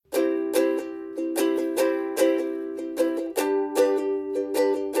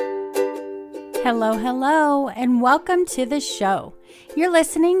Hello, hello, and welcome to the show. You're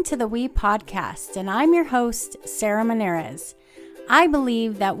listening to the We Podcast, and I'm your host, Sarah Menarez. I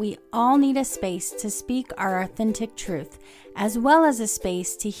believe that we all need a space to speak our authentic truth, as well as a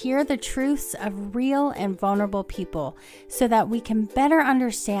space to hear the truths of real and vulnerable people so that we can better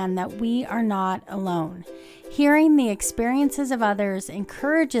understand that we are not alone. Hearing the experiences of others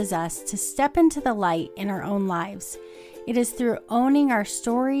encourages us to step into the light in our own lives. It is through owning our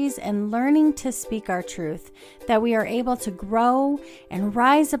stories and learning to speak our truth that we are able to grow and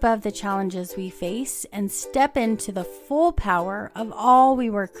rise above the challenges we face and step into the full power of all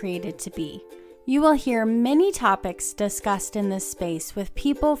we were created to be. You will hear many topics discussed in this space with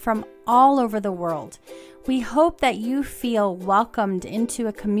people from all over the world. We hope that you feel welcomed into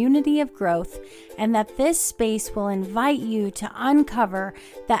a community of growth and that this space will invite you to uncover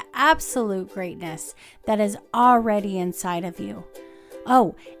the absolute greatness that is already inside of you.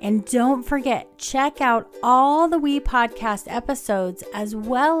 Oh, and don't forget, check out all the We Podcast episodes as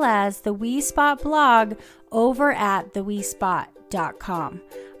well as the We Spot blog over at thewespot.com.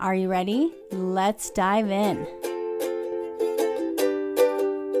 Are you ready? Let's dive in.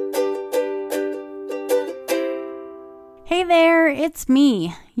 Hey there, it's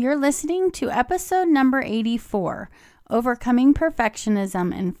me. You're listening to episode number 84, Overcoming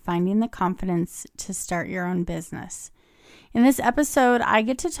Perfectionism and Finding the Confidence to Start Your Own Business. In this episode, I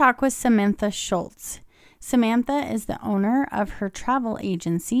get to talk with Samantha Schultz. Samantha is the owner of her travel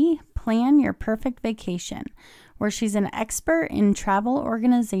agency, Plan Your Perfect Vacation, where she's an expert in travel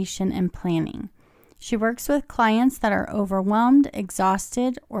organization and planning. She works with clients that are overwhelmed,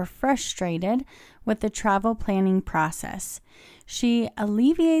 exhausted, or frustrated with the travel planning process. She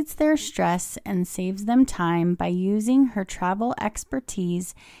alleviates their stress and saves them time by using her travel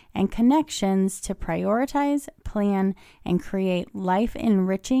expertise and connections to prioritize, plan, and create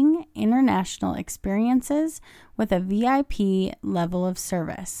life-enriching international experiences with a VIP level of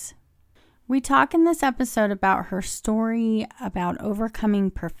service. We talk in this episode about her story, about overcoming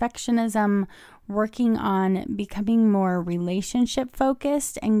perfectionism, working on becoming more relationship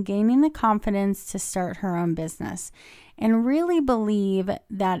focused, and gaining the confidence to start her own business, and really believe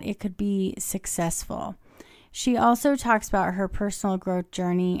that it could be successful. She also talks about her personal growth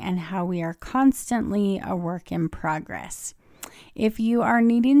journey and how we are constantly a work in progress. If you are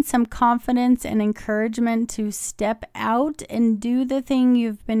needing some confidence and encouragement to step out and do the thing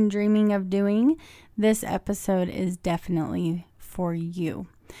you've been dreaming of doing, this episode is definitely for you.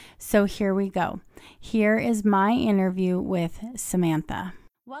 So here we go. Here is my interview with Samantha.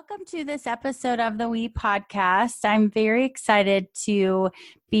 Welcome to this episode of the We Podcast. I'm very excited to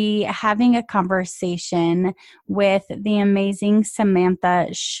be having a conversation with the amazing Samantha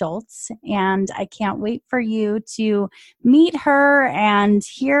Schultz, and I can't wait for you to meet her and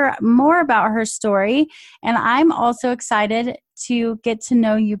hear more about her story. And I'm also excited to get to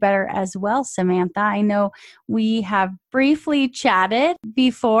know you better as well, Samantha. I know we have briefly chatted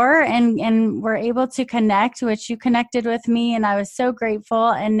before and were able to connect, which you connected with me, and I was so grateful.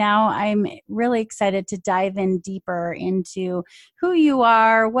 And now I'm really excited to dive in deeper into who you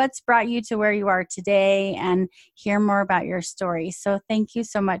are, what's brought you to where you are today, and hear more about your story. So thank you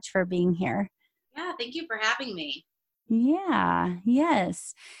so much for being here. Yeah, thank you for having me. Yeah,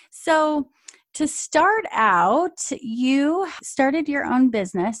 yes. So to start out, you started your own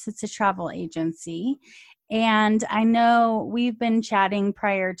business. It's a travel agency. And I know we've been chatting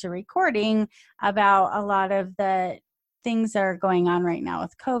prior to recording about a lot of the things that are going on right now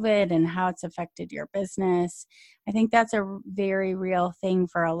with COVID and how it's affected your business. I think that's a very real thing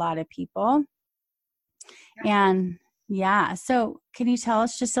for a lot of people. And yeah, so can you tell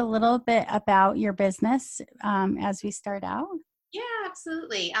us just a little bit about your business as we start out? Yeah,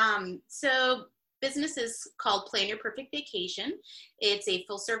 absolutely. So business is called Plan Your Perfect Vacation. It's a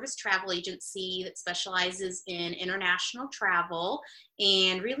full service travel agency that specializes in international travel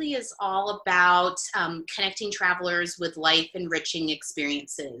and really is all about connecting travelers with life enriching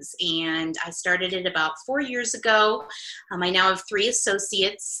experiences. And I started it about 4 years ago. I now have 3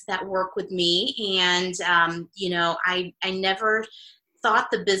 associates that work with me. And, I never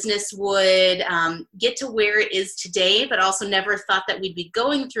thought the business would get to where it is today, but also never thought that we'd be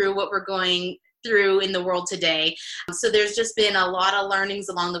going through what we're going through in the world today. So there's just been a lot of learnings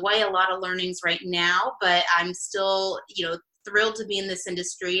along the way, a lot of learnings right now, but I'm still, thrilled to be in this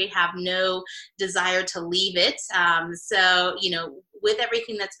industry, have no desire to leave it. So, with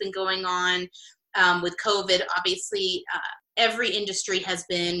everything that's been going on with COVID, obviously, every industry has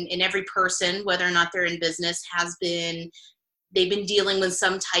been, and every person, whether or not they're in business, they've been dealing with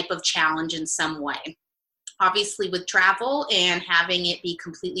some type of challenge in some way. Obviously with travel and having it be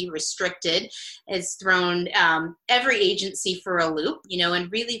completely restricted has thrown every agency for a loop,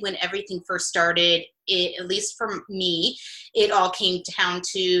 and really when everything first started, at least for me, it all came down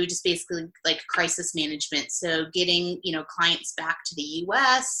to just basically like crisis management. So getting, clients back to the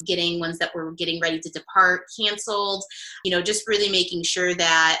US, getting ones that were getting ready to depart canceled, just really making sure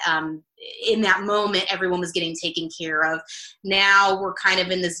that in that moment, everyone was getting taken care of. Now we're kind of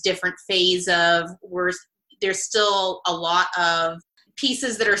in this different phase of there's still a lot of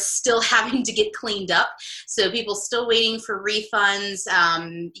pieces that are still having to get cleaned up. So people still waiting for refunds,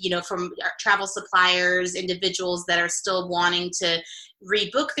 from our travel suppliers, individuals that are still wanting to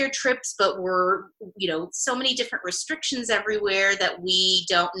rebook their trips, but we're, so many different restrictions everywhere that we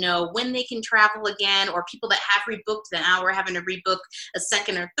don't know when they can travel again, or people that have rebooked, then now we're having to rebook a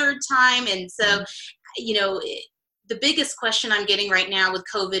second or third time. And so, the biggest question I'm getting right now with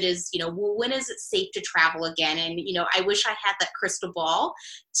COVID is, when is it safe to travel again? And, I wish I had that crystal ball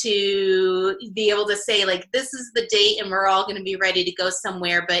to be able to say, like, this is the date and we're all going to be ready to go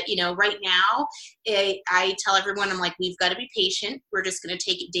somewhere. But, right now, I tell everyone, I'm like, we've got to be patient. We're just going to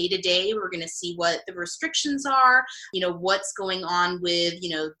take it day to day. We're going to see what the restrictions are, what's going on with,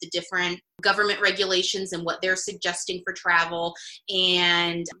 the different government regulations and what they're suggesting for travel.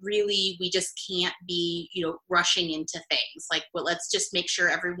 And really, we just can't be, rushing into things. Like, well, let's just make sure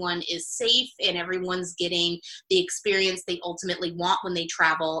everyone is safe and everyone's getting the experience they ultimately want when they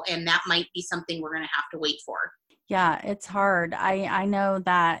travel. And that might be something we're going to have to wait for. Yeah, it's hard. I know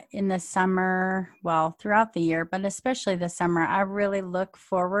that in the summer, well, throughout the year, but especially the summer, I really look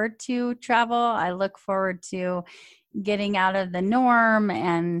forward to travel. I look forward to getting out of the norm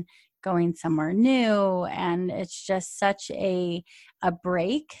and going somewhere new. And it's just such a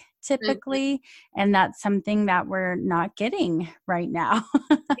break typically. Mm-hmm. And that's something that we're not getting right now.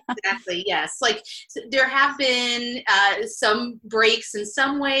 Exactly. Yes. Like there have been some breaks in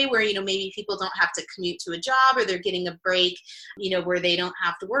some way where, maybe people don't have to commute to a job, or they're getting a break, where they don't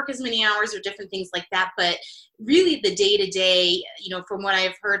have to work as many hours or different things like that. But really the day to day, from what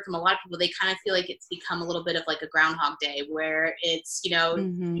I've heard from a lot of people, they kind of feel like it's become a little bit of like a Groundhog Day where it's,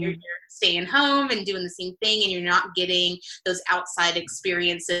 mm-hmm. you're staying home and doing the same thing, and you're not getting those outside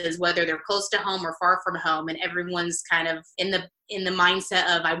experiences, whether they're close to home or far from home. And everyone's kind of in the mindset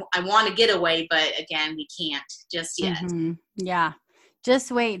of, I want to get away, but again, we can't just yet. Mm-hmm. Yeah.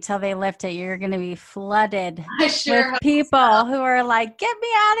 Just wait till they lift it. You're going to be flooded with people who are like, get me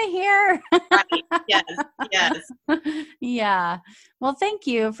out of here. Right. Yes. Yes. Yeah. Well, thank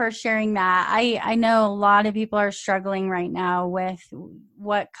you for sharing that. I know a lot of people are struggling right now with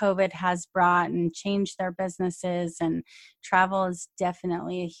what COVID has brought and changed their businesses, and travel is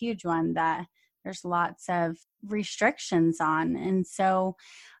definitely a huge one that there's lots of restrictions on. And so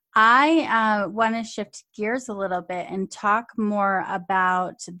I want to shift gears a little bit and talk more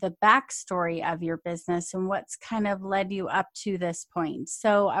about the backstory of your business and what's kind of led you up to this point.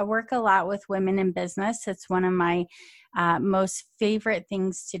 So I work a lot with women in business. It's one of my most favorite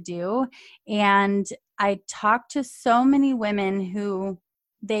things to do. And I talk to so many women who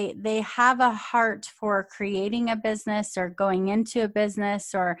they have a heart for creating a business or going into a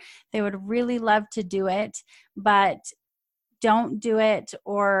business, or they would really love to do it, but don't do it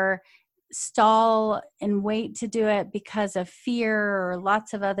or stall and wait to do it because of fear or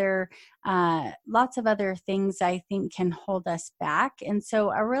lots of other things I think can hold us back. And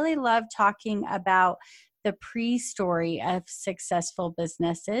so I really love talking about the pre-story of successful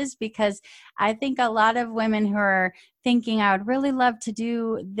businesses, because I think a lot of women who are thinking, I would really love to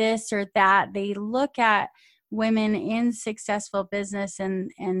do this or that, they look at women in successful business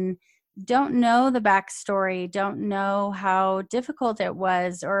and don't know the backstory, don't know how difficult it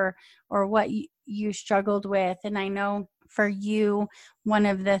was or what you struggled with. And I know for you, one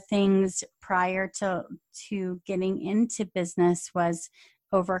of the things prior to getting into business was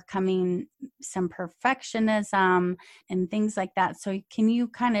overcoming some perfectionism and things like that. So can you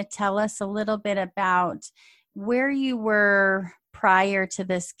kind of tell us a little bit about where you were prior to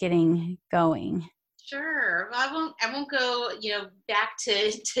this getting going? Sure. Well, I won't go, back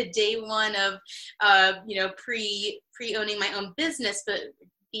to day one of, pre-owning my own business, but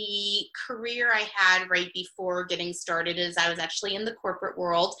the career I had right before getting started is I was actually in the corporate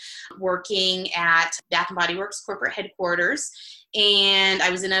world working at Bath and Body Works corporate headquarters. And I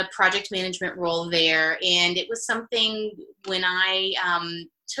was in a project management role there. And it was something when I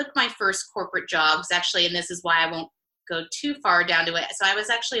took my first corporate jobs, actually, and this is why I won't go too far down to it. So I was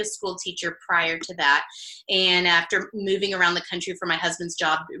actually a school teacher prior to that. And after moving around the country for my husband's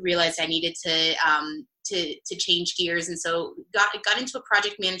job, realized I needed to to change gears. And so got into a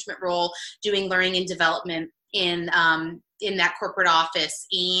project management role, doing learning and development in that corporate office.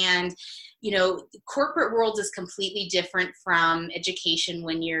 And corporate world is completely different from education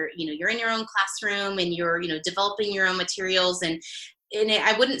when you're in your own classroom and you're developing your own materials. And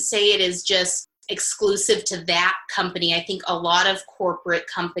I wouldn't say it is just exclusive to that company. I think a lot of corporate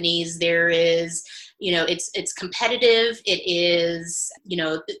companies, there is, it's competitive. It is,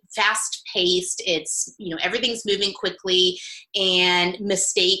 fast paced. It's, everything's moving quickly, and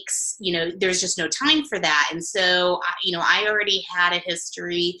mistakes, there's just no time for that. And so, I already had a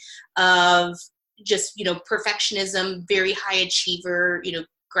history of just, perfectionism, very high achiever,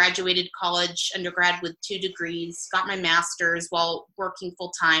 graduated college, undergrad with 2 degrees, got my master's while working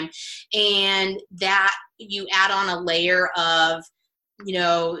full time. And that you add on a layer of,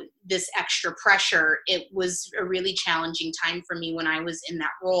 this extra pressure. It was a really challenging time for me when I was in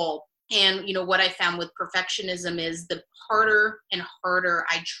that role. And, what I found with perfectionism is the harder and harder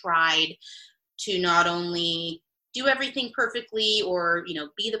I tried to not only do everything perfectly or,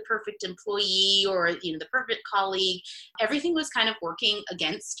 be the perfect employee or, the perfect colleague, everything was kind of working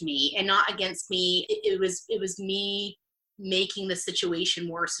against me, and not against me. It was me making the situation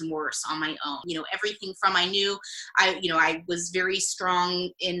worse and worse on my own. Everything from, I was very strong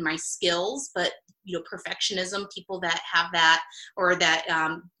in my skills, but perfectionism, people that have that, or that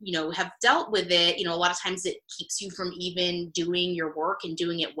have dealt with it, a lot of times it keeps you from even doing your work and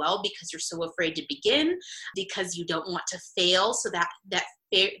doing it well, because you're so afraid to begin, because you don't want to fail. So that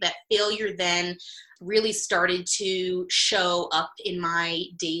failure then really started to show up in my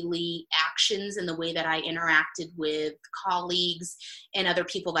daily actions and the way that I interacted with colleagues and other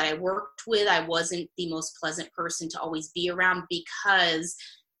people that I worked with. I wasn't the most pleasant person to always be around, because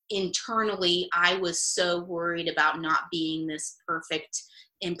internally I was so worried about not being this perfect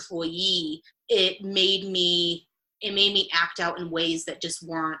employee. It made me act out in ways that just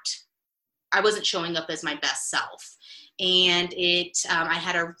I wasn't showing up as my best self. And I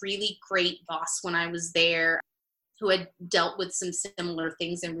had a really great boss when I was there, who had dealt with some similar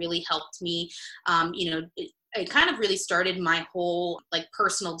things and really helped me. It kind of really started my whole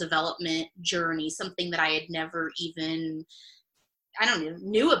personal development journey, something that I had never even,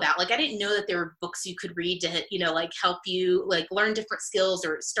 knew about. I didn't know that there were books you could read to, help you learn different skills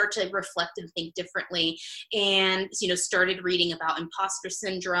or start to reflect and think differently. And, started reading about imposter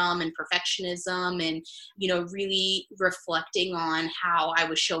syndrome and perfectionism, and, really reflecting on how I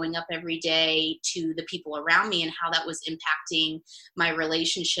was showing up every day to the people around me and how that was impacting my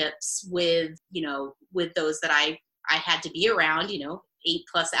relationships with those that I had to be around, 8+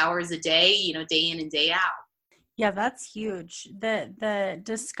 hours a day, day in and day out. Yeah, that's huge. The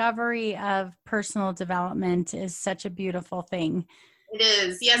discovery of personal development is such a beautiful thing. It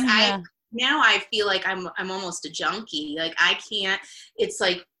is. Yes, Yeah. Now I feel like I'm almost a junkie. I can't, it's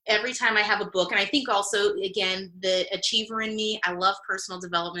every time I have a book, and I think also, again, the achiever in me, I love personal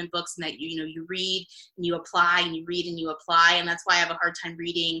development books, and that you read and you apply, and you read and you apply. And that's why I have a hard time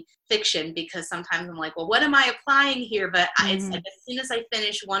reading fiction, because sometimes I'm like, well, what am I applying here? But it's as soon as I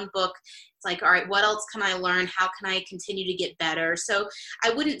finish one book, it's all right, what else can I learn? How can I continue to get better? So I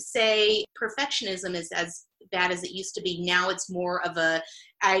wouldn't say perfectionism is as bad as it used to be. Now it's more of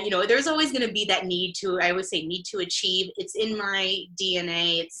there's always going to be that need to achieve. It's in my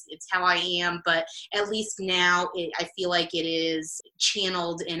DNA. It's how I am. But at least now I feel like it is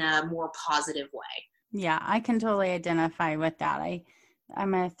channeled in a more positive way. Yeah, I can totally identify with that.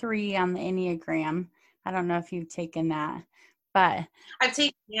 I'm a 3 on the Enneagram. I don't know if you've taken that, but I've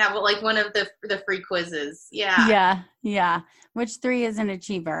taken, one of the free quizzes. Yeah. Yeah. Which 3 is an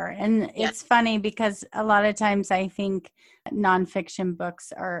achiever. And it's funny because a lot of times I think nonfiction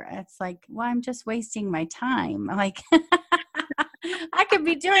books it's well, I'm just wasting my time. I could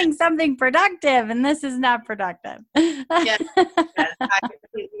be doing something productive, and this is not productive. Yes, I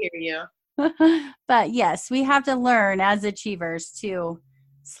completely hear you. But yes, we have to learn as achievers to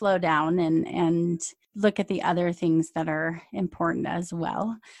slow down and look at the other things that are important as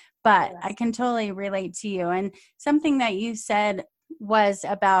well. But I can totally relate to you. And something that you said was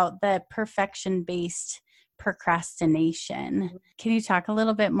about the perfection-based procrastination. Can you talk a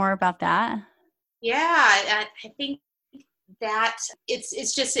little bit more about that? Yeah, I think that it's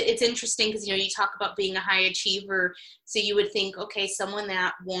interesting, because you talk about being a high achiever, so you would think, okay, someone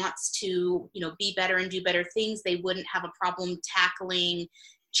that wants to be better and do better things, they wouldn't have a problem tackling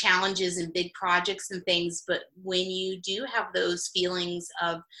challenges and big projects and things. But when you do have those feelings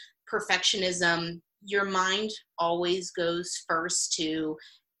of perfectionism, your mind always goes first to,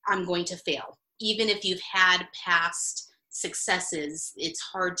 I'm going to fail, even if you've had past successes, it's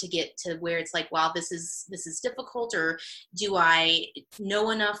hard to get to where it's like, wow, this is difficult, or do I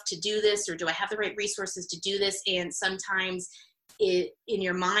know enough to do this, or do I have the right resources to do this? And sometimes in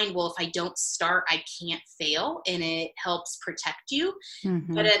your mind, well, if I don't start, I can't fail, and it helps protect you.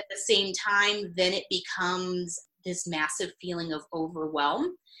 Mm-hmm. But at the same time, then it becomes this massive feeling of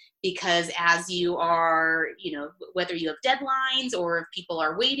overwhelm, because as you are, whether you have deadlines or if people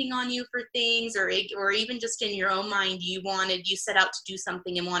are waiting on you for things, or even just in your own mind, you set out to do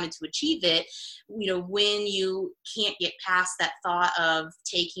something and wanted to achieve it, when you can't get past that thought of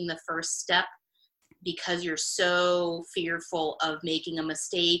taking the first step because you're so fearful of making a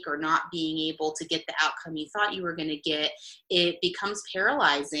mistake or not being able to get the outcome you thought you were going to get, it becomes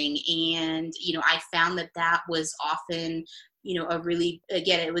paralyzing. And, I found that was often,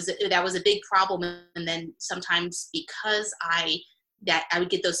 that was a big problem. And then sometimes because I would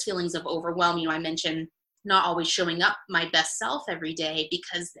get those feelings of overwhelm, I mentioned not always showing up my best self every day,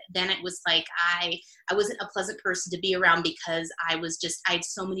 because then it was like I wasn't a pleasant person to be around, because I had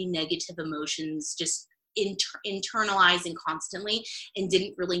so many negative emotions just internalizing constantly, and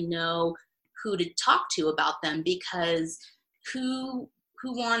didn't really know who to talk to about them, because who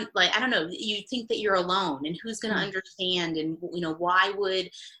I don't know, you think that you're alone, and who's going to understand, and why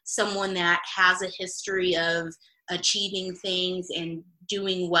would someone that has a history of achieving things and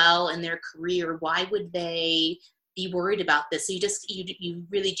doing well in their career, why would they be worried about this? So you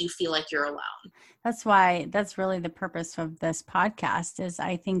really do feel like you're alone. That's really the purpose of this podcast, is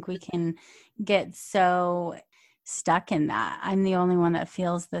I think we can get so stuck in that. I'm the only one that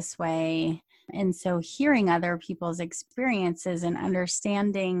feels this way. And so hearing other people's experiences and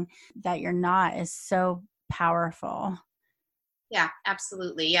understanding that you're not is so powerful. Yeah,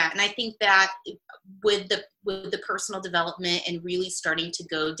 absolutely. Yeah. And I think that with the personal development and really starting to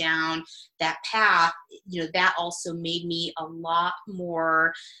go down that path, that also made me a lot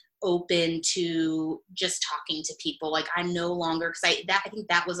more open to just talking to people. Like, I'm no longer, because I think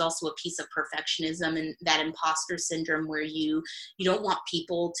that was also a piece of perfectionism and that imposter syndrome, where you don't want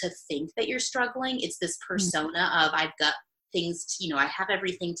people to think that you're struggling. It's this persona of, I've got things, I have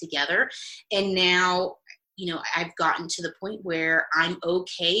everything together. And now, I've gotten to the point where I'm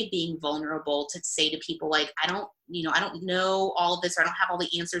okay being vulnerable to say to people, like, I don't know all of this, or I don't have all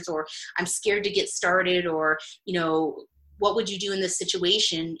the answers, or I'm scared to get started, or, what would you do in this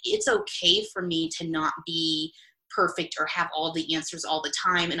situation? It's okay for me to not be perfect or have all the answers all the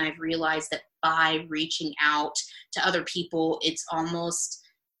time. And I've realized that by reaching out to other people, it's almost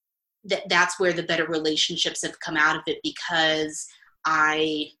that's where the better relationships have come out of it, because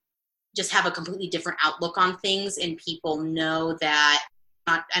I just have a completely different outlook on things, and people know that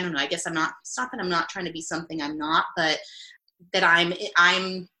I don't know, I guess it's not that I'm not trying to be something I'm not, but that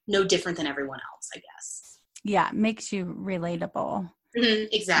I'm no different than everyone else, I guess. Yeah, it makes you relatable. Mm-hmm,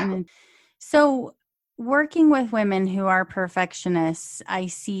 exactly. So working with women who are perfectionists, I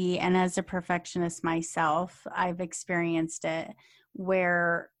see, and as a perfectionist myself, I've experienced it,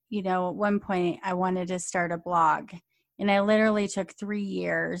 where, at one point I wanted to start a blog, and I literally took 3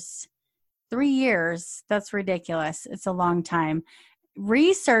 years. 3 years, that's ridiculous. It's a long time.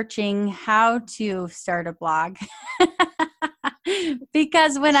 Researching how to start a blog.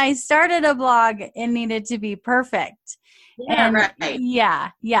 Because when I started a blog, it needed to be perfect. Yeah, And right.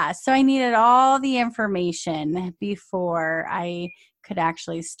 yeah. So I needed all the information before I could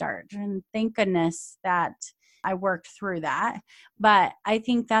actually start. And thank goodness that I worked through that. But I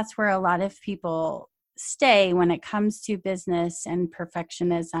think that's where a lot of people stay when it comes to business and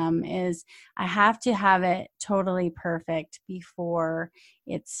perfectionism, is I have to have it totally perfect before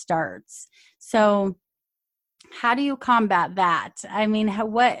it starts. So how do you combat that? I mean,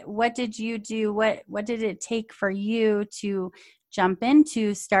 what did you do? What did it take for you to jump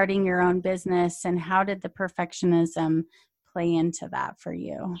into starting your own business, and how did the perfectionism play into that for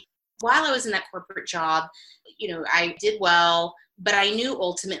you? While I was in that corporate job, I did well, but I knew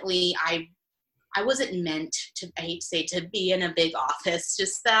ultimately I wasn't meant to, I hate to say, to be in a big office,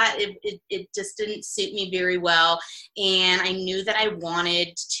 just that it just didn't suit me very well. And I knew that I wanted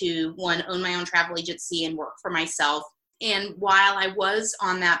to, one, own my own travel agency and work for myself. And while I was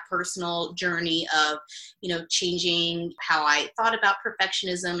on that personal journey of, changing how I thought about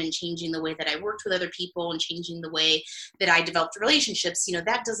perfectionism and changing the way that I worked with other people and changing the way that I developed relationships,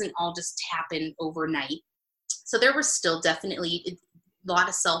 that doesn't all just happen overnight. So there was still definitely a lot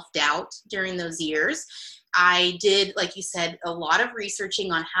of self-doubt during those years. I did, like you said, a lot of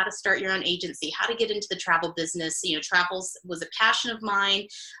researching on how to start your own agency, how to get into the travel business. Travels was a passion of mine,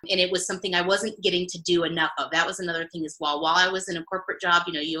 and it was something I wasn't getting to do enough of. That was another thing as well. While I was in a corporate job,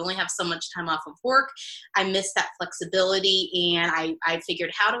 you only have so much time off of work. I missed that flexibility, and I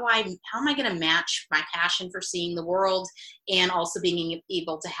figured, how am I going to match my passion for seeing the world and also being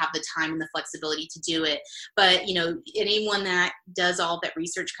able to have the time and the flexibility to do it. But, anyone that does all that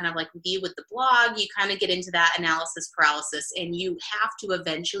research, kind of like with you with the blog, you kind of get into that analysis paralysis, and you have to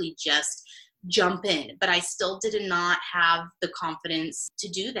eventually just jump in. But I still did not have the confidence to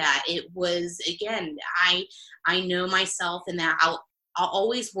do that. It was, again, I know myself, and that I'll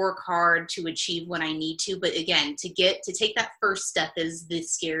always work hard to achieve what I need to. But again, to take that first step is the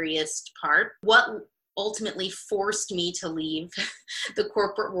scariest part. What ultimately forced me to leave the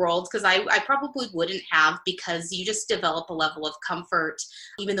corporate world, because I probably wouldn't have, because you just develop a level of comfort,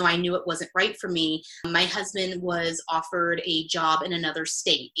 even though I knew it wasn't right for me. My husband was offered a job in another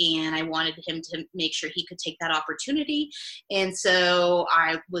state, and I wanted him to make sure he could take that opportunity. And so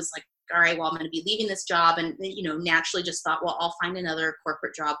I was like, all right, well, I'm going to be leaving this job. And, naturally just thought, well, I'll find another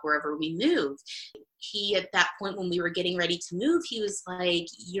corporate job wherever we move. He, at that point, when we were getting ready to move, he was like,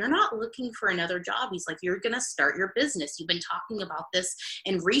 you're not looking for another job. He's like, you're going to start your business. You've been talking about this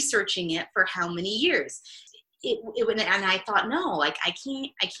and researching it for how many years? And I thought, no, like, I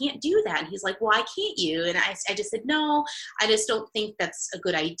can't do that. And he's like, why can't you? And I just said, no, I just don't think that's a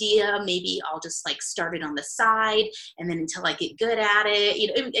good idea. Maybe I'll just like start it on the side, and then until I get good at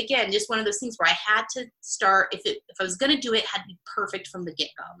it, again, just one of those things where I had to start, if I was going to do it, it had to be perfect from the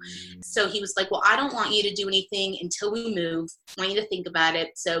get-go. So he was like, well, I don't want you to do anything until we move. I want you to think about it.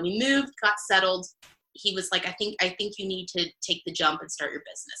 So we moved, got settled. He was like, I think you need to take the jump and start your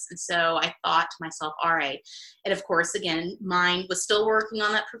business. And so I thought to myself, all right. And of course, again, mine was still working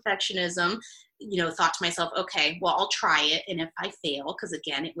on that perfectionism, thought to myself, okay, well, I'll try it. And if I fail, because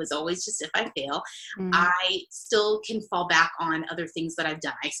again, it was always just if I fail, I still can fall back on other things that I've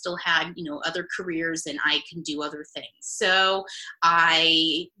done. I still had, other careers, and I can do other things. So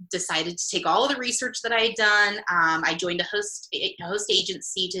I decided to take all of the research that I had done. I joined a host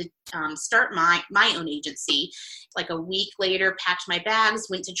agency to start my own agency. Like a week later, packed my bags,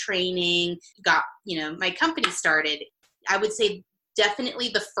 went to training, got, my company started. I would say definitely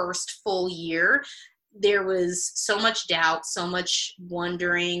the first full year, there was so much doubt, so much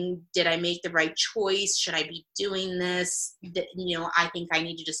wondering, did I make the right choice? Should I be doing this? I think I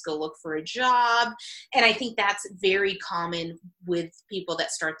need to just go look for a job. And I think that's very common with people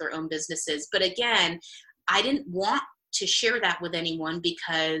that start their own businesses. But again, I didn't want to share that with anyone,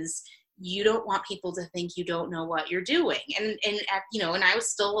 because you don't want people to think you don't know what you're doing. And I was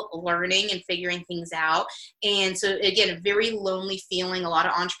still learning and figuring things out. And so again, a very lonely feeling. A lot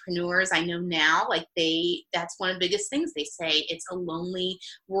of entrepreneurs I know now, like that's one of the biggest things they say. It's a lonely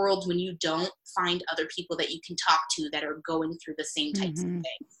world when you don't find other people that you can talk to that are going through the same types of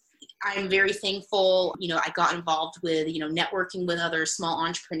things. I'm very thankful, I got involved with, networking with other small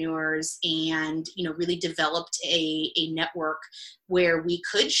entrepreneurs, and, really developed a network where we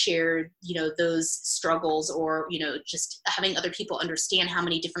could share, those struggles, or, just having other people understand how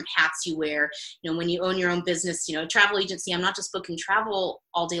many different hats you wear. When you own your own business, travel agency, I'm not just booking travel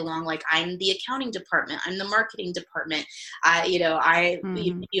all day long. Like, I'm the accounting department, I'm the marketing department.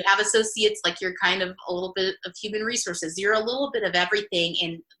 You have associates, like, you're kind of a little bit of human resources. You're a little bit of everything.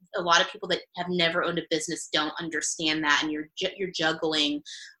 And a lot of people that have never owned a business don't understand that, and you're juggling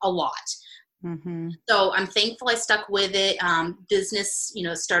a lot. So I'm thankful I stuck with it. Business,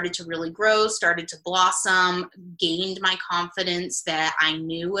 started to really grow, started to blossom, gained my confidence that I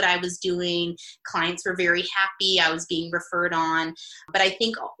knew what I was doing. Clients were very happy. I was being referred on. But I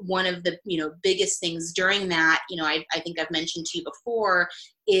think one of the, biggest things during that, I think I've mentioned to you before,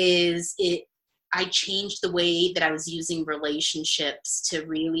 is I changed the way that I was using relationships to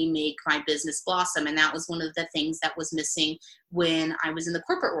really make my business blossom. And that was one of the things that was missing when I was in the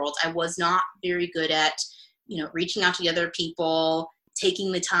corporate world. I was not very good at, reaching out to the other people,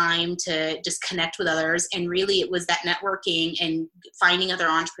 taking the time to just connect with others. And really it was that networking and finding other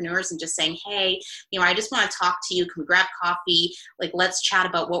entrepreneurs and just saying, hey, I just want to talk to you. Can we grab coffee? Like, let's chat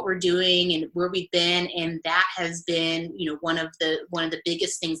about what we're doing and where we've been. And that has been, one of the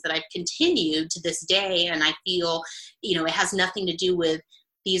biggest things that I've continued to this day. And I feel, it has nothing to do with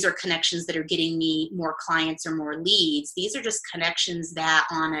these are connections that are getting me more clients or more leads. These are just connections that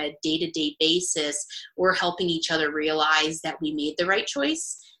on a day-to-day basis, we're helping each other realize that we made the right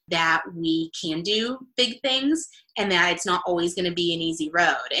choice, that we can do big things, and that it's not always going to be an easy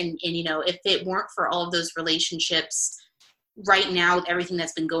road. And if it weren't for all of those relationships right now with everything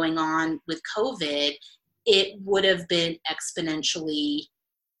that's been going on with COVID, it would have been exponentially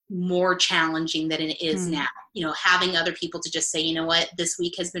more challenging than it is now. Having other people to just say, you know what, this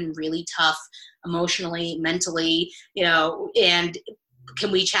week has been really tough emotionally, mentally, and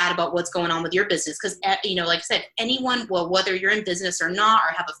can we chat about what's going on with your business? Because, like I said, anyone, well, whether you're in business or not,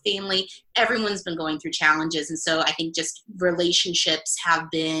 or have a family, everyone's been going through challenges. And so I think just relationships have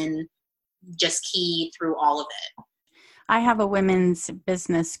been just key through all of it. I have a women's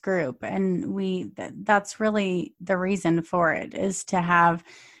business group, and that's really the reason for it, is to have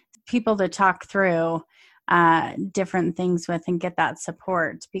people to talk through different things with and get that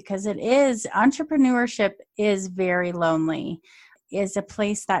support, because entrepreneurship is very lonely, is a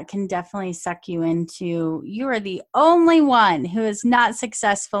place that can definitely suck you into, you are the only one who is not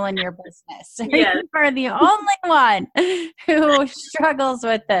successful in your business. Yes. You are the only one who struggles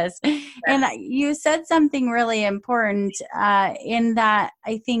with this. And you said something really important in that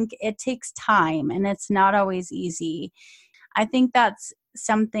I think it takes time and it's not always easy. I think that's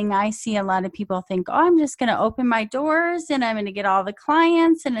something I see a lot of people think, oh, I'm just going to open my doors and I'm going to get all the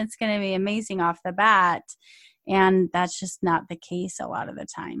clients and it's going to be amazing off the bat. And that's just not the case a lot of the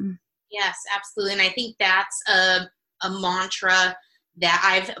time. Yes, absolutely. And I think that's a mantra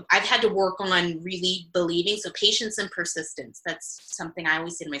that I've had to work on really believing. So patience and persistence, that's something I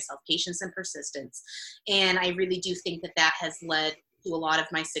always say to myself, patience and persistence. And I really do think that has led to a lot of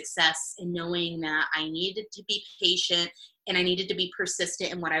my success in knowing that I needed to be patient and I needed to be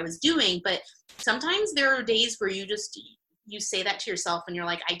persistent in what I was doing. But sometimes there are days where you say that to yourself and you're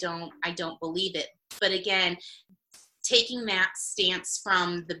like, I don't believe it. But again, taking that stance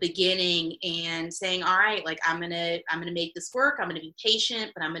from the beginning and saying, all right, like I'm going to make this work. I'm going to be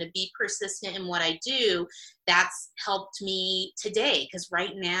patient, but I'm going to be persistent in what I do. That's helped me today. Because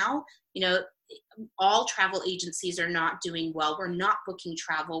right now, all travel agencies are not doing well. We're not booking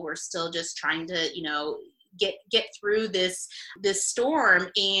travel. We're still just trying to, get through this storm.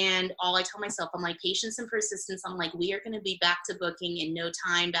 And all I tell myself, I'm like, patience and persistence. I'm like, we are going to be back to booking in no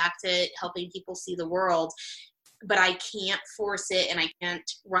time, back to helping people see the world. But I can't force it and I can't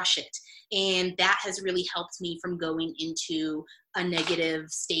rush it. And that has really helped me from going into a negative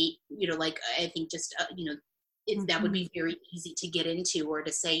state, I think just, that would be very easy to get into, or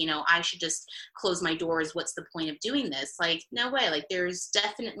to say, I should just close my doors. What's the point of doing this? Like, no way. Like there's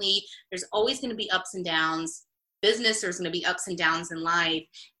always going to be ups and downs. Business, there's going to be ups and downs in life,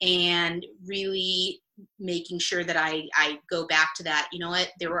 and really making sure that I go back to that. You know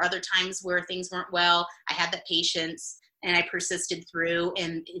what? There were other times where things weren't well. I had that patience and I persisted through,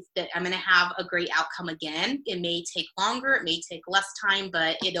 and that I'm going to have a great outcome again. It may take longer, it may take less time,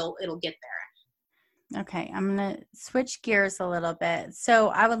 but it'll get there. Okay, I'm going to switch gears a little bit.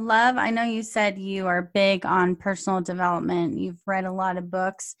 So I know you said you are big on personal development. You've read a lot of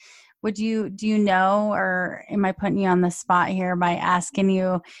books. Do you know, or am I putting you on the spot here by asking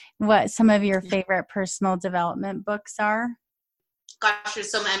you what some of your favorite personal development books are? Gosh,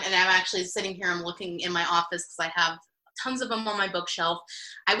 there's so many, and I'm actually sitting here, I'm looking in my office because I have tons of them on my bookshelf.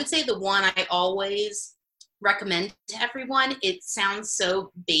 I would say the one I always recommend to everyone, it sounds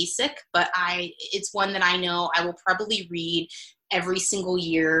so basic, but it's one that I know I will probably read every single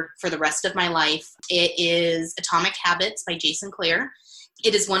year for the rest of my life. It is Atomic Habits by Jason Clear.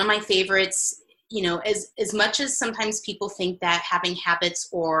 It is one of my favorites. As much as sometimes people think that having habits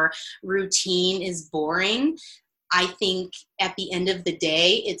or routine is boring, I think at the end of the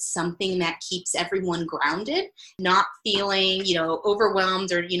day, it's something that keeps everyone grounded, not feeling,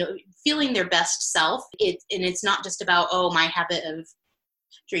 overwhelmed, or, feeling their best self. It's not just about, my habit of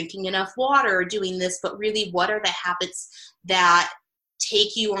drinking enough water or doing this, but really what are the habits that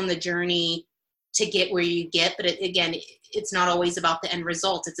take you on the journey to get where you get. But it's not always about the end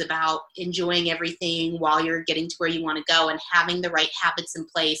result. It's about enjoying everything while you're getting to where you want to go, and having the right habits in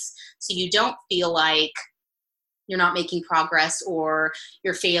place so you don't feel like you're not making progress or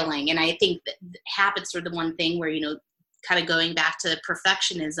you're failing. And I think that habits are the one thing where, kind of going back to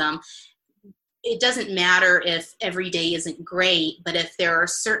perfectionism, it doesn't matter if every day isn't great, but if there are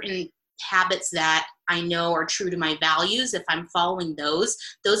certain habits that I know are true to my values, if I'm following those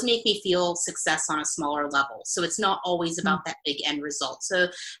make me feel success on a smaller level. So it's not always about that big end result. So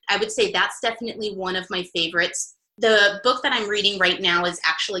I would say that's definitely one of my favorites. The book that I'm reading right now is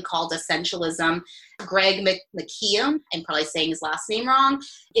actually called Essentialism. Greg McKeown, I'm probably saying his last name wrong.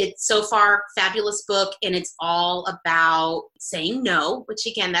 It's so far fabulous book, and it's all about saying no, which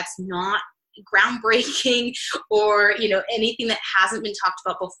again, that's not groundbreaking or anything that hasn't been talked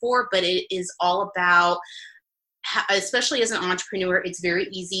about before, but it is all about, especially as an entrepreneur, it's very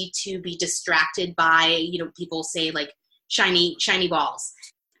easy to be distracted by people say like shiny balls.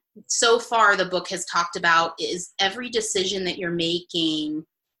 so far the book has talked about is every decision that you're making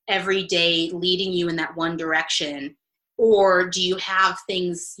every day leading you in that one direction, or do you have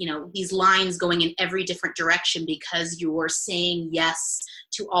things, these lines going in every different direction because you're saying yes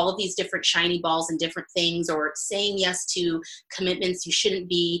to all of these different shiny balls and different things, or saying yes to commitments you shouldn't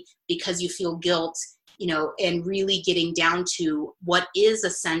be because you feel guilt, and really getting down to what is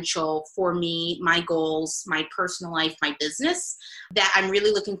essential for me, my goals, my personal life, my business. That I'm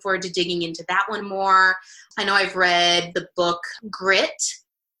really looking forward to digging into that one more. I know I've read the book Grit.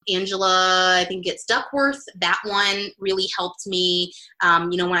 Angela, I think it's Duckworth. That one really helped me.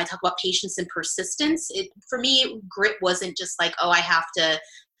 When I talk about patience and persistence, for me, grit wasn't just like, oh, I have to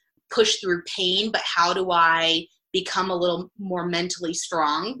push through pain, but how do I become a little more mentally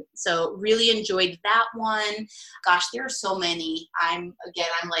strong? So really enjoyed that one. Gosh, there are so many. I'm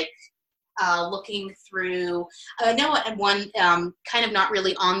like looking through. I know one kind of not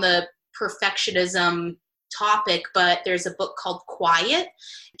really on the perfectionism topic, but there's a book called Quiet.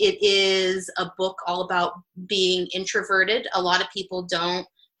 It is a book all about being introverted. A lot of people don't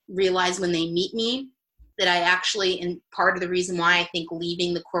realize when they meet me that I actually, and part of the reason why I think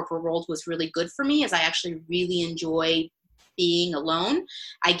leaving the corporate world was really good for me, is I actually really enjoy being alone.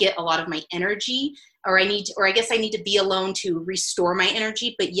 I get a lot of my energy, or I guess I need to be alone to restore my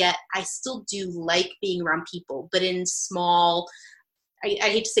energy, but yet I still do like being around people, but in small, I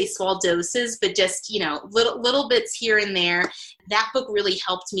hate to say small doses, but just, little bits here and there. That book really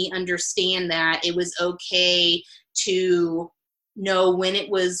helped me understand that it was okay to know when it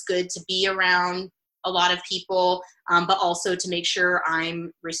was good to be around a lot of people, but also to make sure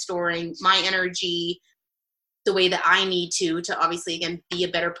I'm restoring my energy the way that I need to obviously, again, be a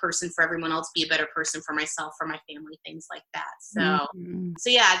better person for everyone else, be a better person for myself, for my family, things like that. So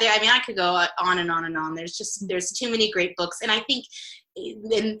yeah, I could go on and on and on. There's too many great books. And I think,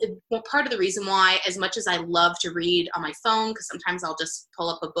 part of the reason why, as much as I love to read on my phone, because sometimes I'll just pull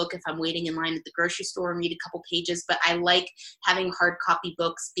up a book if I'm waiting in line at the grocery store and read a couple pages, but I like having hard copy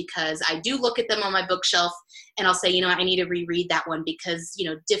books because I do look at them on my bookshelf and I'll say, I need to reread that one because,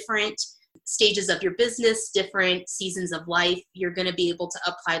 different stages of your business, different seasons of life, you're going to be able to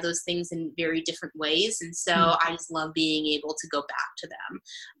apply those things in very different ways. And so I just love being able to go back to them.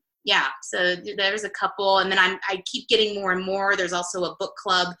 Yeah, so there's a couple, and then I keep getting more and more. There's also a book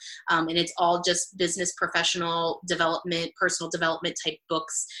club, and it's all just business, professional development, personal development type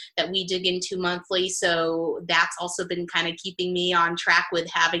books that we dig into monthly. So that's also been kind of keeping me on track with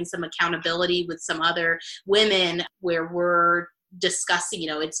having some accountability with some other women where we're discussing,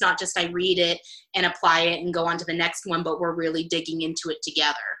 it's not just I read it and apply it and go on to the next one, but we're really digging into it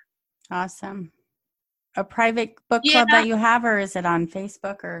together. Awesome. A private book Yeah. club that you have, or is it on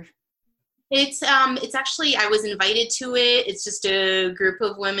Facebook? Or it's actually, I was invited to it. It's just a group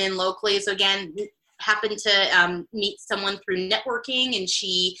of women locally. So again, happened to meet someone through networking, and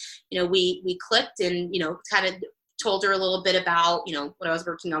she, we clicked, and kind of told her a little bit about what I was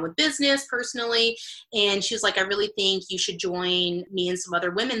working on with business personally, and she was like, I really think you should join me and some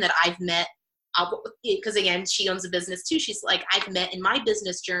other women that I've met, because again, she owns a business too. She's like, I've met in my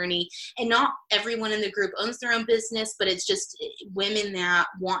business journey, and not everyone in the group owns their own business, but it's just women that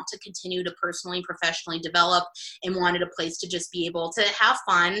want to continue to personally and professionally develop and wanted a place to just be able to have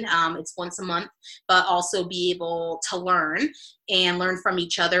fun. It's once a month, but also be able to learn from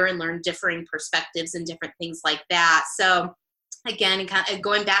each other and learn differing perspectives and different things like that. So again, kind of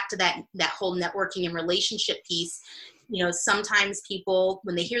going back to that whole networking and relationship piece, sometimes people,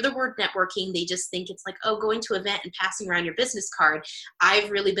 when they hear the word networking, they just think it's like, oh, going to an event and passing around your business card. I've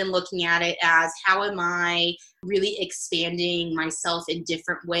really been looking at it as, how am I really expanding myself in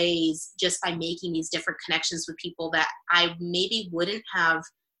different ways just by making these different connections with people that I maybe wouldn't have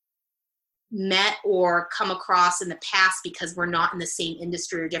met or come across in the past because we're not in the same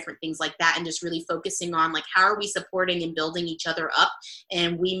industry or different things like that, and just really focusing on like, how are we supporting and building each other up?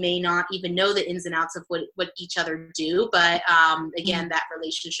 And we may not even know the ins and outs of what each other do, but again, that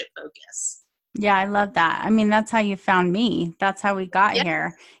relationship focus. Yeah, I love that. I mean, that's how you found me. That's how we got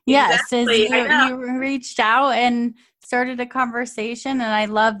here. Yes, Exactly. is you reached out and started a conversation, and I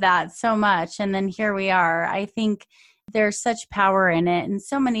love that so much. And then here we are. I think there's such power in it. And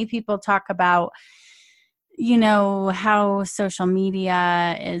so many people talk about, how social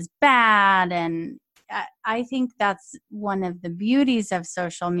media is bad. And I think that's one of the beauties of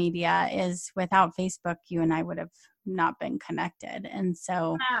social media is without Facebook, you and I would have not been connected. And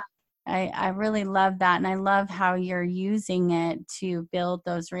so I really love that. And I love how you're using it to build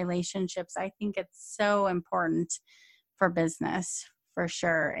those relationships. I think it's so important for business, for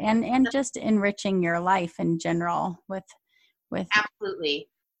sure. And just enriching your life in general with Absolutely.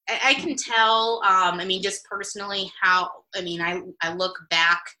 I can tell, I mean, just personally how, I mean, I look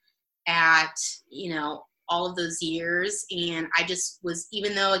back at, all of those years, and I just was,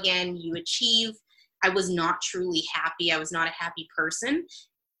 even though again, you achieve, I was not truly happy. I was not a happy person.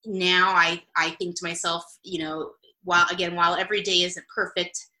 Now I think to myself, while every day isn't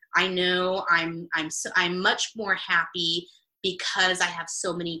perfect, I know I'm much more happy because I have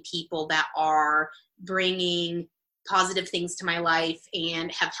so many people that are bringing positive things to my life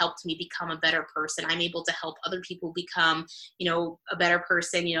and have helped me become a better person. I'm able to help other people become, a better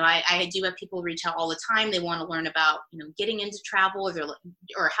person. I do have people reach out all the time. They want to learn about, getting into travel,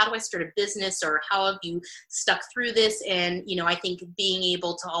 or how do I start a business, or how have you stuck through this? And, I think being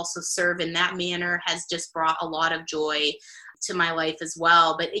able to also serve in that manner has just brought a lot of joy to my life as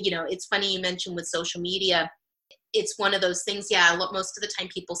well. But, it's funny you mentioned with social media. It's one of those things, yeah, most of the time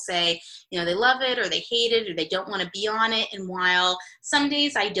people say, they love it or they hate it or they don't want to be on it. And while some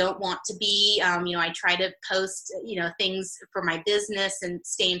days I don't want to be, I try to post, things for my business and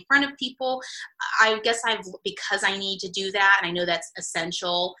stay in front of people. I guess because I need to do that, and I know that's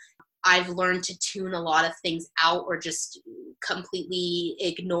essential, I've learned to tune a lot of things out, or just completely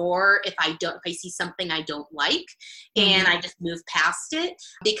ignore if I see something I don't like, and I just move past it.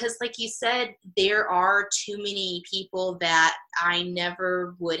 Because like you said, there are too many people that I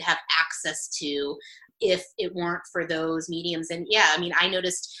never would have access to if it weren't for those mediums. And yeah, I mean, I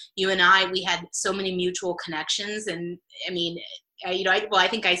noticed you and we had so many mutual connections. And I mean, I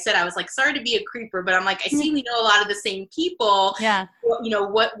think I said, I was like, sorry to be a creeper, but I'm like, I see we know a lot of the same people. Yeah.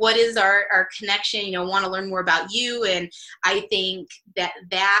 What is our connection? Want to learn more about you. And I think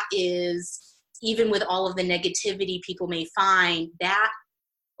that is, even with all of the negativity people may find, that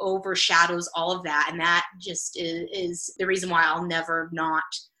overshadows all of that. And that just is the reason why I'll never not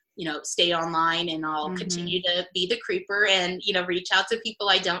stay online, and I'll continue to be the creeper and, reach out to people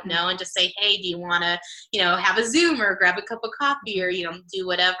I don't know and just say, hey, do you want to, have a Zoom or grab a cup of coffee, or, do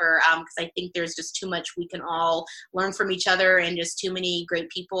whatever. Because I think there's just too much we can all learn from each other, and just too many great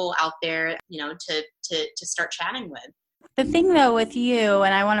people out there, to start chatting with. The thing though with you,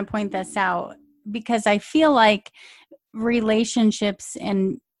 and I want to point this out because I feel like relationships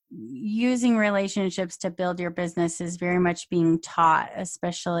and using relationships to build your business is very much being taught,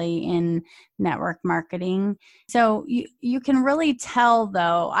 especially in network marketing. So you can really tell,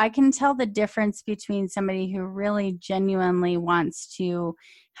 though, I can tell the difference between somebody who really genuinely wants to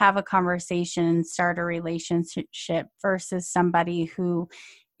have a conversation and start a relationship versus somebody who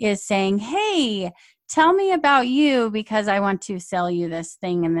is saying, hey, tell me about you because I want to sell you this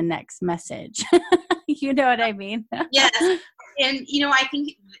thing in the next message. You know what I mean? Yes. And, I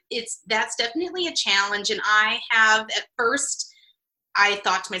think that's definitely a challenge. And at first, I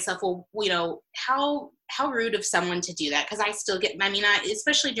thought to myself, well, how rude of someone to do that. Cause I still get,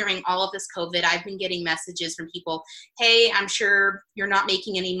 especially during all of this COVID, I've been getting messages from people, hey, I'm sure you're not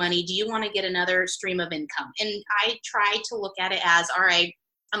making any money. Do you want to get another stream of income? And I try to look at it as, all right,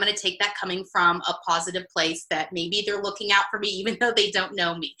 I'm going to take that coming from a positive place, that maybe they're looking out for me, even though they don't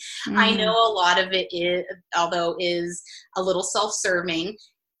know me. I know a lot of it is, although is a little self-serving,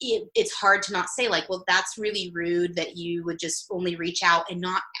 it's hard to not say like, well, that's really rude that you would just only reach out and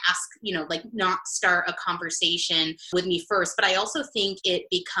not ask, not start a conversation with me first. But I also think it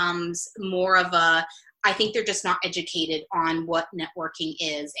becomes more of I think they're just not educated on what networking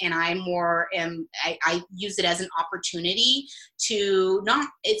is. And I use it as an opportunity to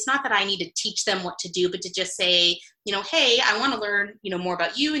it's not that I need to teach them what to do, but to just say, hey, I want to learn, more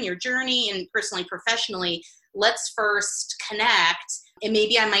about you and your journey, and personally, professionally, let's first connect. And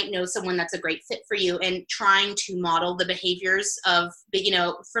maybe I might know someone that's a great fit for you, and trying to model the behaviors of,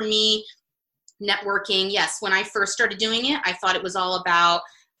 for me, networking. Yes. When I first started doing it, I thought it was all about,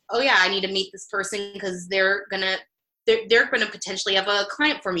 oh yeah, I need to meet this person because they're gonna potentially have a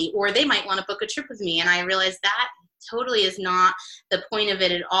client for me, or they might want to book a trip with me. And I realized that totally is not the point of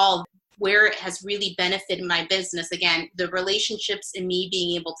it at all. Where it has really benefited my business, again, the relationships and me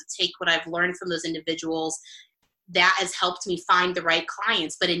being able to take what I've learned from those individuals, that has helped me find the right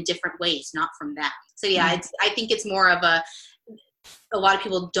clients, but in different ways, not from them. So yeah, I think it's more of a lot of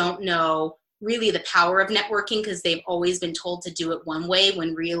people don't know really the power of networking because they've always been told to do it one way,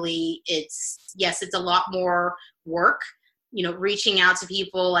 when really it's a lot more work, reaching out to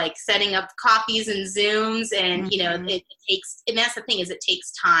people, like setting up coffees and Zooms, and, it takes, and that's the thing, is it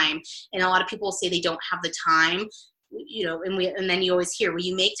takes time. And a lot of people say they don't have the time, and then you always hear, well,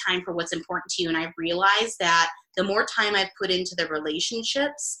 you make time for what's important to you. And I've realized that the more time I've put into the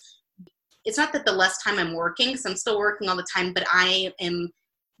relationships, it's not that the less time I'm working, because I'm still working all the time, but I am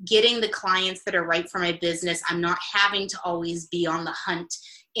getting the clients that are right for my business. I'm not having to always be on the hunt,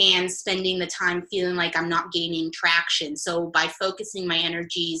 and spending the time feeling like I'm not gaining traction. So by focusing my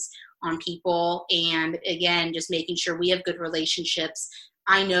energies on people and, again, just making sure we have good relationships,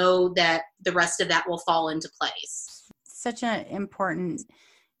 I know that the rest of that will fall into place. Such an important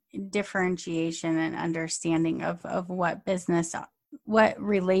differentiation and understanding of what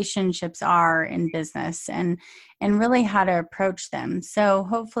relationships are in business, and really how to approach them. So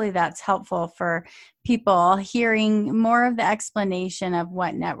hopefully that's helpful for people hearing more of the explanation of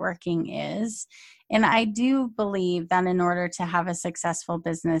what networking is. And I do believe that in order to have a successful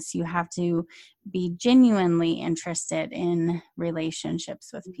business, you have to be genuinely interested in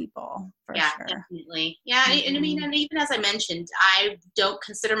relationships with people, for Yeah, sure. definitely. Yeah, and I mean, and even as I mentioned, I don't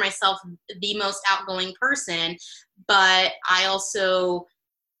consider myself the most outgoing person, but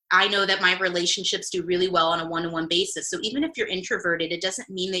I know that my relationships do really well on a one-to-one basis. So even if you're introverted, it doesn't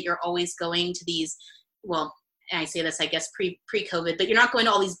mean that you're always going to these, well, and I say this, I guess, pre-COVID, but you're not going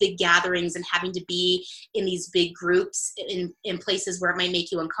to all these big gatherings and having to be in these big groups in places where it might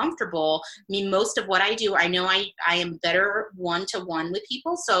make you uncomfortable. I mean, most of what I do, I know I am better one-to-one with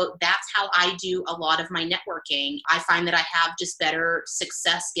people. So that's how I do a lot of my networking. I find that I have just better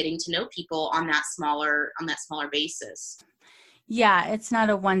success getting to know people on that smaller basis. Yeah, it's not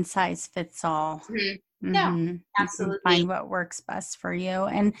a one size fits all. Mm-hmm. Yeah, Mm-hmm. You can absolutely. find what works best for you.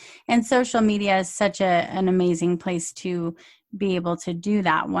 And social media is such an amazing place to be able to do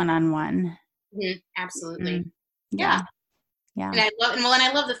that one-on-one. Mm-hmm. Absolutely. Mm. Yeah. Yeah. And I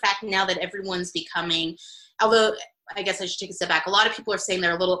love the fact now that everyone's becoming, although I guess I should take a step back. A lot of people are saying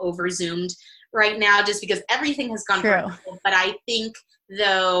they're a little over zoomed right now just because everything has gone virtual. But I think,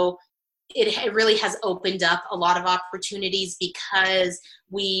 though, it really has opened up a lot of opportunities because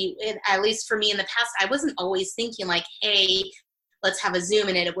at least for me in the past, I wasn't always thinking like, hey, let's have a Zoom.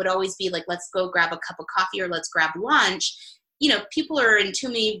 And it would always be like, let's go grab a cup of coffee or let's grab lunch. People are in too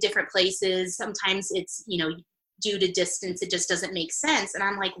many different places. Sometimes it's, due to distance, it just doesn't make sense. And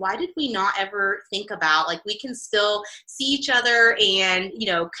I'm like, why did we not ever think about, like, we can still see each other and,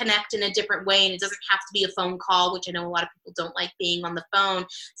 connect in a different way. And it doesn't have to be a phone call, which I know a lot of people don't like being on the phone.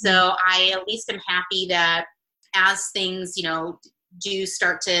 So I at least am happy that as things, do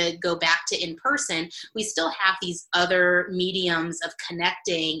start to go back to in person, we still have these other mediums of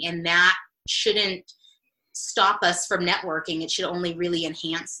connecting, and that shouldn't stop us from networking. It should only really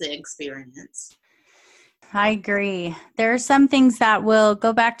enhance the experience. I agree. There are some things that will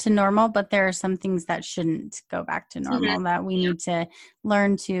go back to normal, but there are some things that shouldn't go back to normal that we need to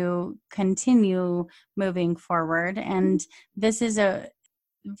learn to continue moving forward. And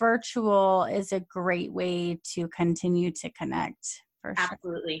virtual is a great way to continue to connect. For sure.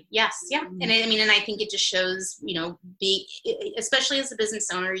 Absolutely. Yes. Yeah. And I think it just shows, especially as a business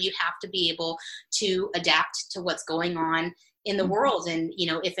owner, you have to be able to adapt to what's going on in the world. And,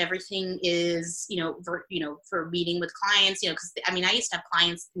 if everything is, for meeting with clients, because I used to have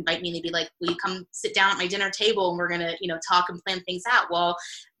clients invite me and they'd be like, will you come sit down at my dinner table and we're going to, talk and plan things out. Well,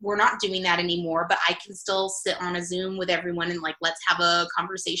 we're not doing that anymore, but I can still sit on a Zoom with everyone and like, let's have a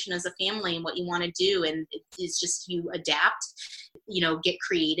conversation as a family and what you want to do. And it's just, you adapt, get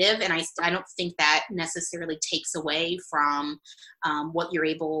creative. And I don't think that necessarily takes away from what you're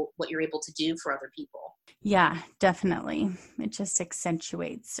able to do for other people. Yeah, definitely. It just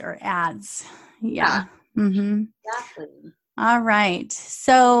accentuates or adds. Yeah. Mm-hmm. Exactly. All right.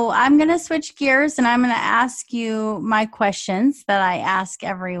 So I'm going to switch gears and I'm going to ask you my questions that I ask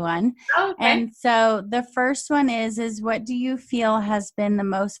everyone. Okay. And so the first one is what do you feel has been the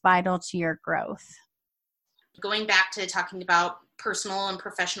most vital to your growth? Going back to talking about personal and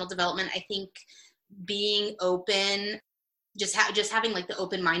professional development, I think being open, just having like the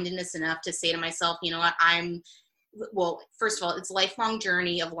open-mindedness enough to say to myself, you know what, first of all, it's a lifelong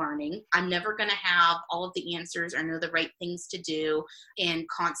journey of learning. I'm never going to have all of the answers or know the right things to do, and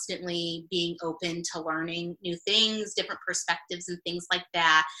constantly being open to learning new things, different perspectives and things like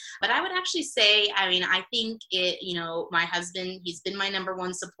that. But I would actually say, I think my husband, he's been my number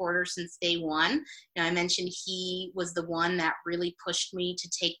one supporter since day one. I mentioned he was the one that really pushed me to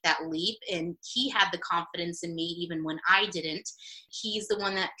take that leap, and he had the confidence in me even when I didn't. He's the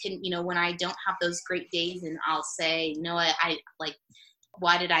one that can, when I don't have those great days and I'll say, I like,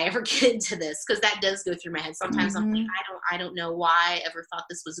 why did I ever get into this? Because that does go through my head. Sometimes I'm like, I don't know why I ever thought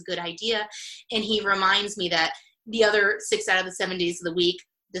this was a good idea. And he reminds me that the other 6 out of the 7 days of the week,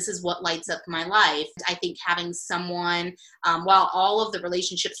 this is what lights up my life. I think having someone, while all of the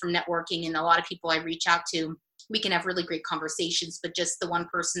relationships from networking and a lot of people I reach out to, we can have really great conversations, but just the one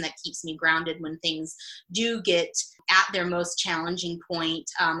person that keeps me grounded when things do get at their most challenging point,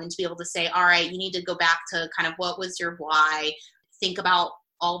 and to be able to say, all right, you need to go back to kind of what was your why, think about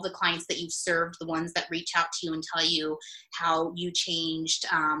all the clients that you've served, the ones that reach out to you and tell you how you changed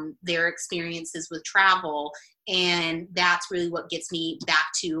their experiences with travel. And that's really what gets me back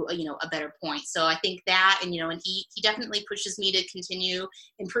to, a better point. So I think that, and he definitely pushes me to continue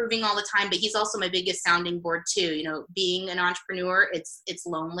improving all the time, but he's also my biggest sounding board too. Being an entrepreneur, it's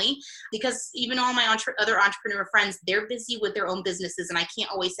lonely, because even all my other entrepreneur friends, they're busy with their own businesses. And I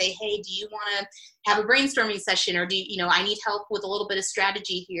can't always say, hey, do you want to have a brainstorming session, or I need help with a little bit of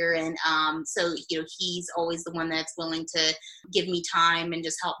strategy here. And so he's always the one that's willing to give me time and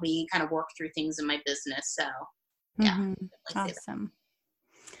just help me kind of work through things in my business. So yeah. Awesome.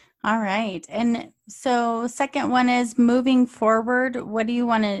 All right. And so second one is moving forward. What do you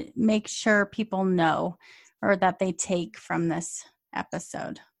want to make sure people know or that they take from this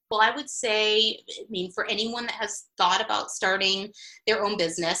episode? Well, I would say, for anyone that has thought about starting their own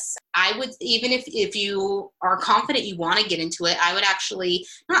business, I would, even if you are confident you want to get into it, I would actually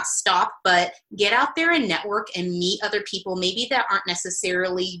not stop, but get out there and network and meet other people, maybe that aren't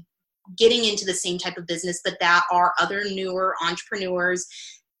necessarily getting into the same type of business, but that are other newer entrepreneurs.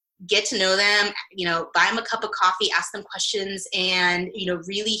 Get to know them, buy them a cup of coffee, ask them questions, and,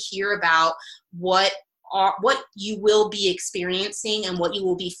 really hear about what you will be experiencing and what you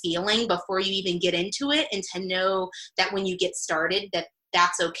will be feeling before you even get into it, and to know that when you get started,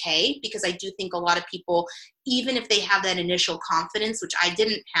 that's okay. Because I do think a lot of people, even if they have that initial confidence, which I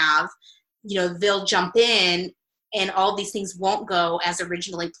didn't have, they'll jump in and all these things won't go as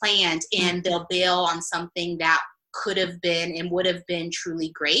originally planned, and they'll bail on something that could have been and would have been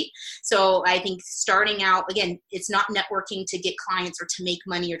truly great. So I think starting out, again, it's not networking to get clients or to make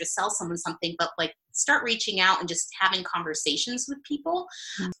money or to sell someone something, but like start reaching out and just having conversations with people.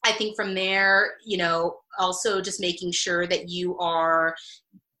 I think from there, also just making sure that you are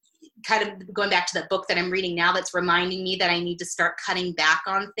kind of going back to the book that I'm reading now, that's reminding me that I need to start cutting back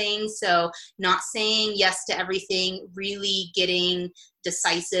on things. So not saying yes to everything, really getting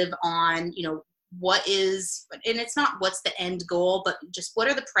decisive on, what is, and it's not what's the end goal, but just what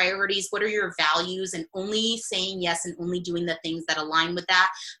are the priorities, what are your values, and only saying yes and only doing the things that align with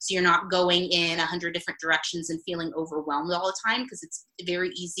that. So you're not going in 100 different directions and feeling overwhelmed all the time, because it's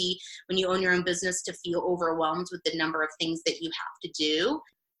very easy when you own your own business to feel overwhelmed with the number of things that you have to do.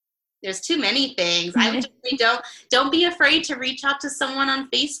 There's too many things. I would just say don't be afraid to reach out to someone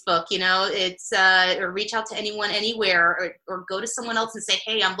on Facebook, it's or reach out to anyone anywhere, or go to someone else and say,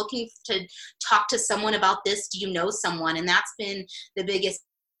 hey, I'm looking to talk to someone about this. Do you know someone? And that's been the biggest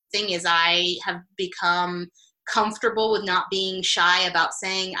thing, is I have become comfortable with not being shy about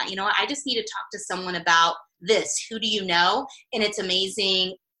saying, I just need to talk to someone about this. Who do you know? And it's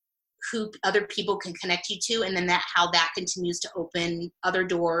amazing who other people can connect you to, and then how that continues to open other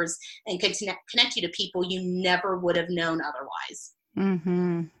doors and connect you to people you never would have known otherwise.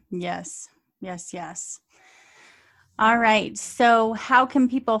 Yes. All right. So how can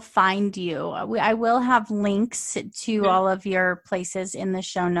people find you? I will have links to all of your places in the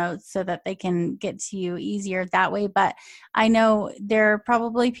show notes so that they can get to you easier that way. But I know there are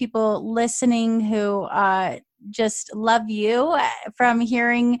probably people listening who just love you from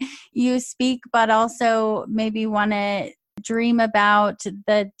hearing you speak, but also maybe want to dream about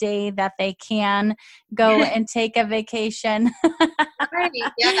the day that they can go and take a vacation. Right,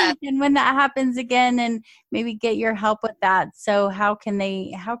 yeah. And when that happens again, and maybe get your help with that. So how can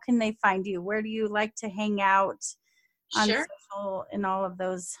they find you? Where do you like to hang out on social and all of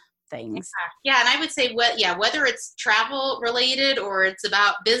those things? Yeah. And I would say whether it's travel related or it's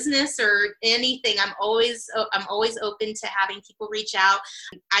about business or anything, I'm always open to having people reach out.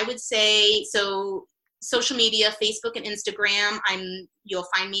 I would say, so social media, Facebook and Instagram, you'll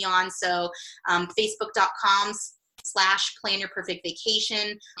find me on. So Facebook.com/Plan Your Perfect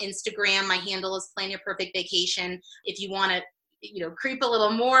Vacation. Instagram, my handle is Plan Your Perfect Vacation. If you want to creep a little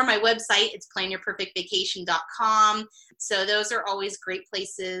more, my website, it's planyourperfectvacation.com. So those are always great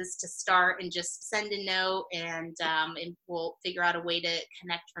places to start, and just send a note, and we'll figure out a way to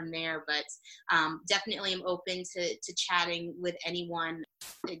connect from there. But definitely I'm open to chatting with anyone.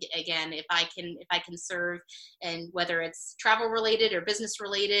 Again, if I can serve, and whether it's travel related or business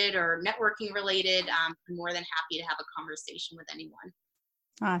related or networking related, I'm more than happy to have a conversation with anyone.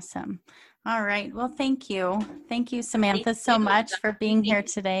 Awesome. All right. Well, thank you. Thank you, Samantha, so much for being here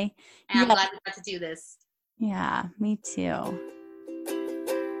today. And I'm glad we got to do this. Yeah, me too.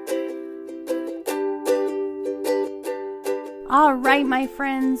 All right, my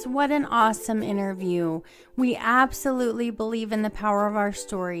friends, what an awesome interview. We absolutely believe in the power of our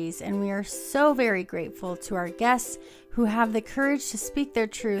stories, and we are so very grateful to our guests who have the courage to speak their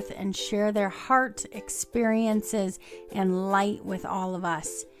truth and share their heart, experiences, and light with all of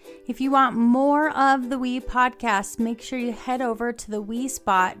us. If you want more of the We Podcast, make sure you head over to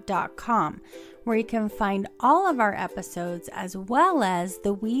thewespot.com, where you can find all of our episodes as well as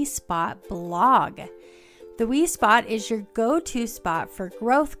the We Spot blog. The We Spot is your go-to spot for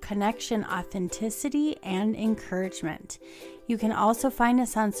growth, connection, authenticity, and encouragement. You can also find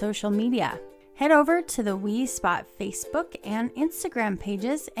us on social media. Head over to the We Spot Facebook and Instagram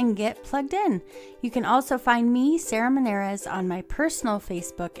pages and get plugged in. You can also find me, Sarah Menares, on my personal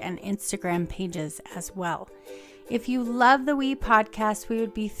Facebook and Instagram pages as well. If you love the We Podcast, we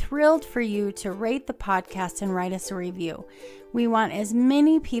would be thrilled for you to rate the podcast and write us a review. We want as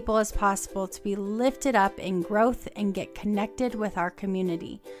many people as possible to be lifted up in growth and get connected with our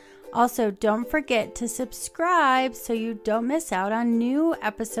community. Also, don't forget to subscribe so you don't miss out on new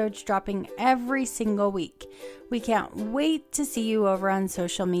episodes dropping every single week. We can't wait to see you over on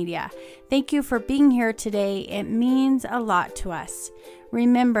social media. Thank you for being here today. It means a lot to us.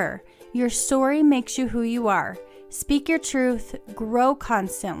 Remember, your story makes you who you are. Speak your truth, grow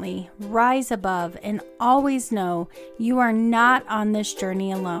constantly, rise above, and always know you are not on this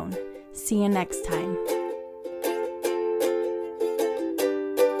journey alone. See you next time.